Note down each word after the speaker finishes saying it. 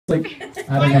Like,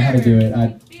 I don't know how to do it.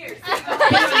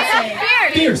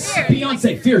 Fierce.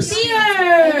 Beyonce. Fierce.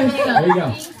 There you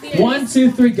go. 1,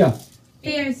 2, 3, go.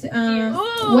 Fierce.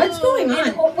 What's going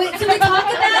on? Wait, can we talk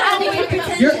about how we can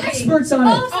pretend? You're experts on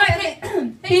it. Oh, sorry.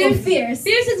 Fierce.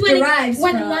 Fierce is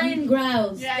when a lion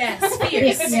growls. Yes,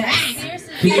 fierce. Yes.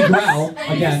 Can you growl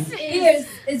again? Fierce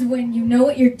is when you know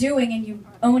what you're doing and you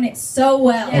own it so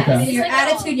well. Okay. Your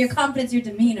attitude, your confidence, your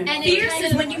demeanor. And fierce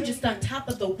is when you're just on top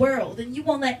of the world and you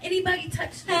won't let anybody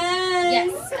touch you.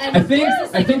 Yes.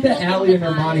 I think that Allie and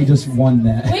Hamony just won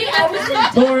that. Wait, I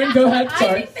was Lauren, go ahead. I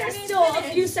Sorry. think there's still a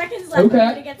few seconds left for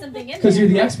you to get something in there. Because you're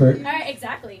the expert. All right,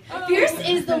 exactly. Fierce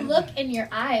is the look in your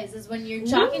eyes, is when you're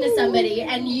talking to somebody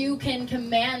and you can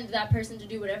command that person to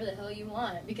do whatever the hell you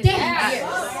want because you're fierce.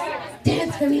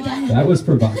 dance for me, dance. That was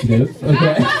provocative.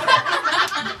 Okay.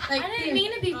 I didn't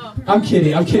mean to be. I'm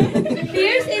kidding.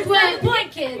 Fierce is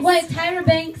kids. what Tyra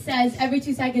Banks says every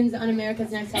 2 seconds on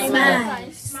America's Next Top Model.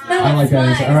 I like that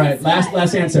answer. All right,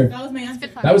 last answer. That was my answer.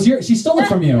 That was your. She stole it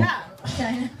from you. Yeah.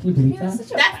 Can you believe that?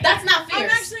 That's not fierce. I'm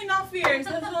actually not fierce.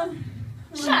 That's one.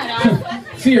 Shut up.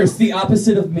 Fierce, the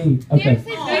opposite of me. Okay.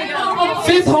 Fierce is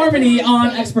Fifth Harmony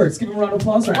on experts. Give them a round of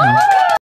applause right now.